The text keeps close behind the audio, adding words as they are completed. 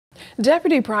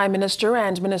Deputy Prime Minister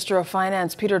and Minister of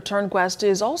Finance Peter Turnquest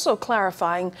is also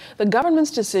clarifying the government's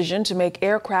decision to make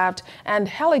aircraft and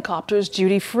helicopters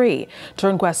duty-free.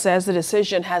 Turnquest says the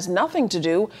decision has nothing to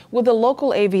do with the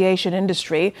local aviation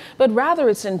industry, but rather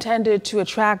it's intended to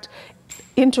attract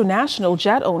international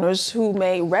jet owners who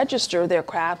may register their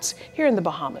crafts here in the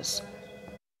Bahamas.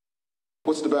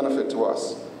 What's the benefit to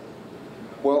us?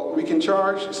 Well, we can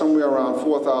charge somewhere around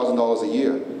 $4,000 a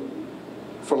year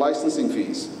for licensing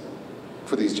fees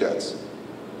for these jets,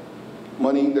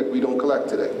 money that we don't collect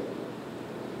today.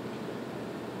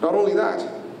 Not only that,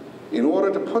 in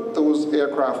order to put those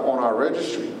aircraft on our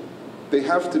registry, they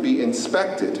have to be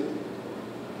inspected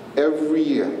every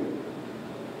year.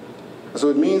 So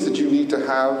it means that you need to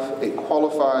have a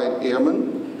qualified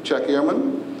airman, check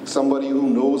airman, somebody who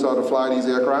knows how to fly these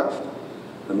aircraft,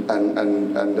 and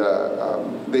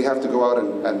they have to go out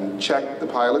and check the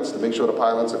pilots to make sure the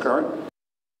pilots are current.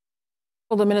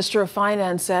 Well, the Minister of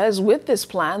Finance says with this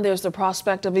plan, there's the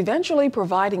prospect of eventually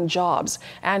providing jobs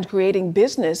and creating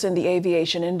business in the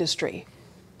aviation industry.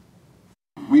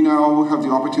 We now have the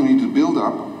opportunity to build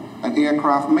up an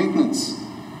aircraft maintenance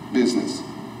business.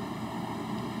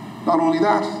 Not only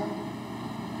that,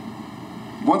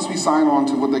 once we sign on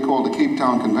to what they call the Cape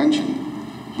Town Convention,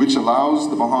 which allows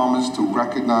the Bahamas to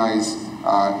recognize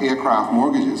aircraft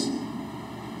mortgages,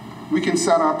 we can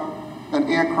set up an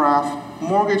aircraft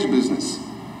mortgage business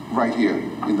right here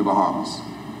in the Bahamas.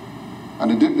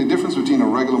 And the difference between a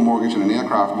regular mortgage and an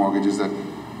aircraft mortgage is that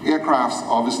aircrafts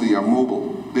obviously are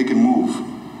mobile, they can move.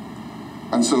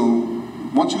 And so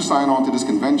once you sign on to this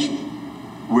convention,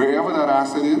 wherever that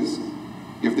asset is,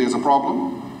 if there's a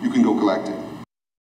problem, you can go collect it.